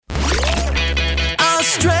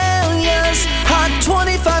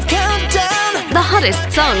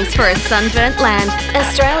hottest songs for a sunburnt land.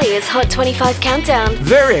 Australia's Hot 25 Countdown.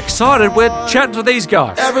 Very excited. We're chatting to these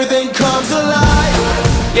guys. Everything comes alive.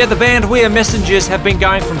 Yeah, the band We Are Messengers have been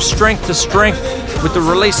going from strength to strength with the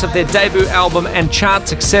release of their debut album and chart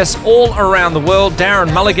success all around the world.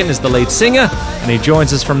 Darren Mulligan is the lead singer, and he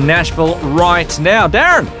joins us from Nashville right now.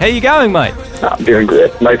 Darren, how you going, mate? I'm doing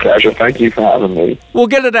great. My pleasure. Thank you for having me. We'll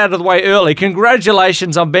get it out of the way early.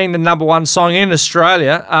 Congratulations on being the number one song in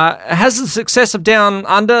Australia. Has the success of Down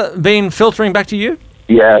Under been filtering back to you?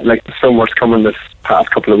 Yeah, like so much coming this past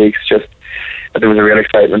couple of weeks. Just there was a real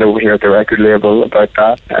excitement over here at the record label about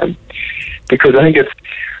that, because I think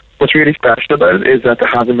what's really special about it is that there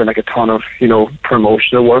hasn't been like a ton of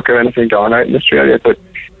promotional work or anything done out in Australia,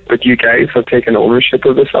 but you guys have taken ownership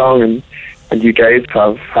of the song, and you guys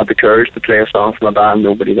have had the courage to play a song from a band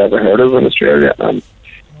nobody's ever heard of in Australia, and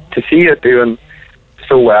to see it doing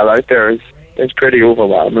so well out there is pretty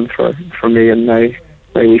overwhelming for me and my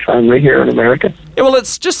wee family here in America. Yeah, well,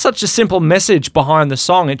 it's just such a simple message behind the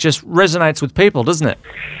song. It just resonates with people, doesn't it?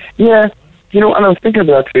 Yeah, and I was thinking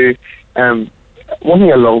about that too. One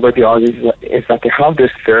thing I love about the Aussies is that they have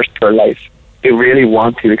this thirst for life. They really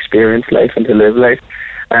want to experience life and to live life.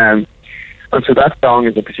 And so that song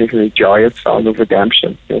is a particularly joyous song of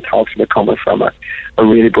redemption. It talks about coming from a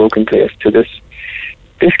really broken place to this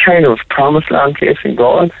kind of promised land place in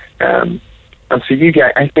God. And so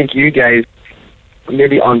I think you guys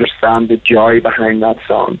maybe understand the joy behind that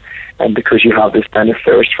song, and because you have this kind of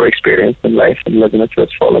thirst for experience in life and living it to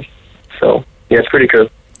its fullest. So yeah, it's pretty cool.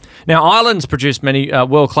 Now, Ireland's produced many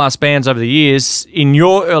world-class bands over the years. In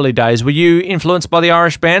your early days, were you influenced by the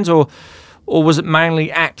Irish bands, or was it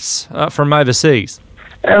mainly acts from overseas?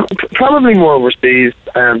 Probably more overseas.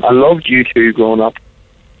 I loved U2 growing up.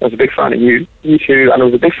 I was a big fan of U2, and I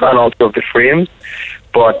was a big fan also of The Frames.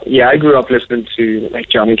 But yeah, I grew up listening to like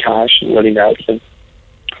Johnny Cash and Willie Nelson,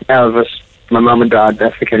 Elvis. My mum and dad,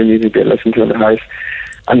 that's the kind of music they listened to in the house.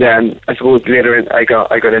 And then I suppose later I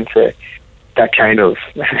got into that kind of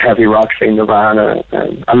heavy rock thing, Nirvana.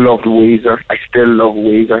 I loved Weezer. I still love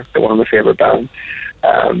Weezer. They're one of my favourite bands.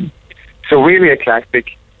 So really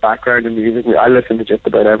eclectic background in music. I listen to just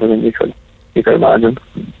about everything you could imagine.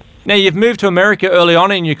 Now, you've moved to America early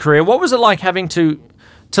on in your career. What was it like having to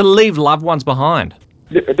leave loved ones behind?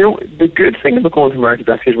 The good thing about going to America at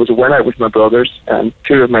that stage was I went out with my brothers, and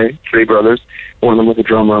two of my three brothers. One of them was a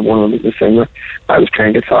drummer and one of them was a singer. I was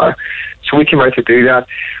playing guitar. So we came out to do that.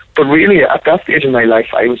 But really, at that stage in my life,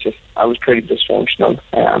 I was pretty dysfunctional.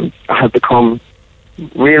 I had become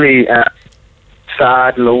really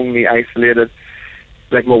sad, lonely, isolated.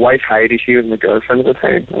 Like my wife Heidi, she was my girlfriend at the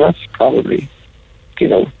time, and that's probably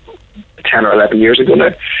 10 or 11 years ago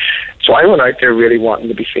now. So I went out there really wanting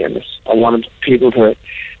to be famous. I wanted people to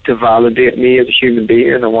validate me as a human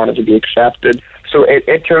being, and I wanted to be accepted. So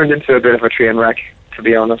it turned into a bit of a train wreck, to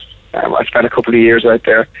be honest. I spent a couple of years out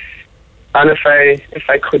there, and if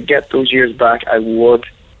I could get those years back, I would.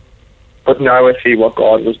 But now I see what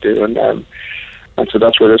God was doing, and so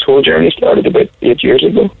that's where this whole journey started about 8 years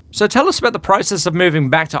ago. So tell us about the process of moving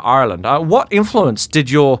back to Ireland. What influence did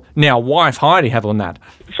your now wife Heidi have on that?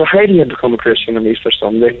 So Heidi had become a Christian on Easter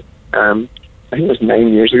Sunday. I think it was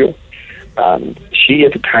 9 years ago. She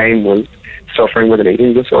at the time was suffering with an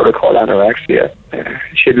eating disorder called anorexia.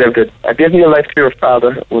 She had lived a dismal life to her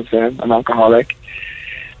father, was an alcoholic,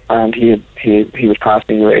 and he was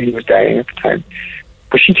passing away. He was dying at the time.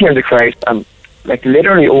 But she came to Christ, and like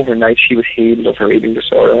literally overnight, she was healed of her eating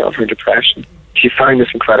disorder, of her depression. She found this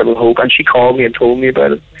incredible hope, and she called me and told me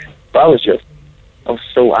about it. But I was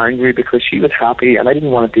so angry because she was happy, and I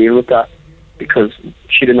didn't want to deal with that because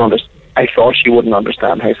she didn't understand. I thought she wouldn't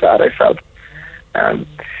understand how sad I felt.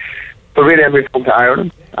 But really, I moved home to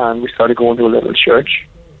Ireland, and we started going to a little church.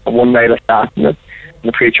 And one night I sat in it, and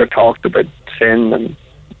the preacher talked about sin and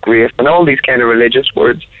grace and all these kind of religious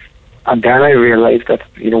words. And then I realised that,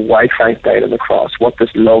 why Christ died on the cross, what this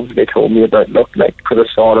love they told me about looked like, because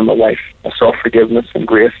I saw it in my wife. I saw forgiveness and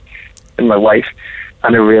grace in my wife,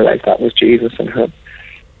 and I realised that was Jesus in her.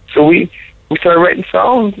 So we started writing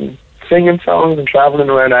songs and singing songs and travelling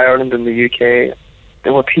around Ireland and the UK.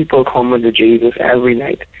 There were people coming to Jesus every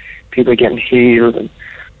night, people getting healed, and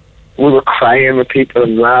we were crying with people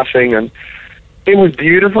and laughing, and it was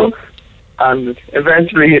beautiful. And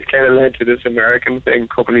eventually it kind of led to this American thing. A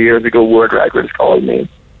couple of years ago, Word Records called me,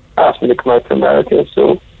 asked me to come out to America.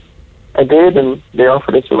 So I did, and they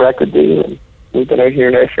offered us a record deal, and we've been out here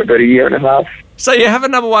now for about a year and a half. So you have a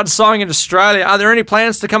number one song in Australia. Are there any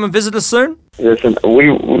plans to come and visit us soon? Listen, we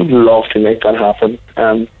would love to make that happen.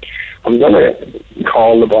 I'm going to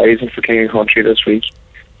call the boys in For King and Country this week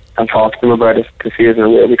and talk to them about it to see if there's a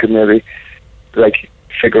way we could maybe like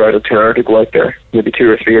figure out a tour to go out there, maybe 2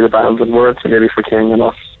 or 3 of the bands in Words, so maybe for King and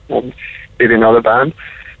us, and maybe another band.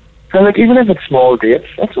 And like, even if it's small dates,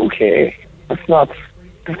 that's okay. That's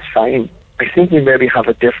fine. I think we maybe have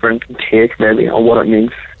a different take maybe on what it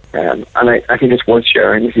means, and I think it's worth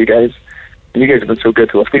sharing with you guys. And you guys have been so good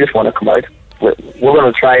to us. We just want to come out. We're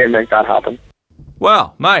going to try and make that happen.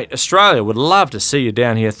 Well, mate, Australia would love to see you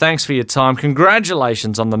down here. Thanks for your time.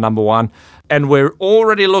 Congratulations on the number 1. And we're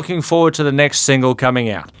already looking forward to the next single coming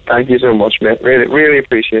out. Thank you so much, mate. Really, really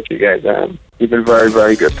appreciate you guys. You've been very,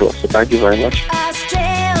 very good to us. So thank you very much.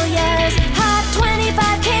 Australia's Hot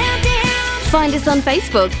 25 Countdown. Find us on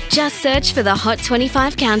Facebook. Just search for the Hot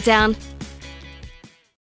 25 Countdown.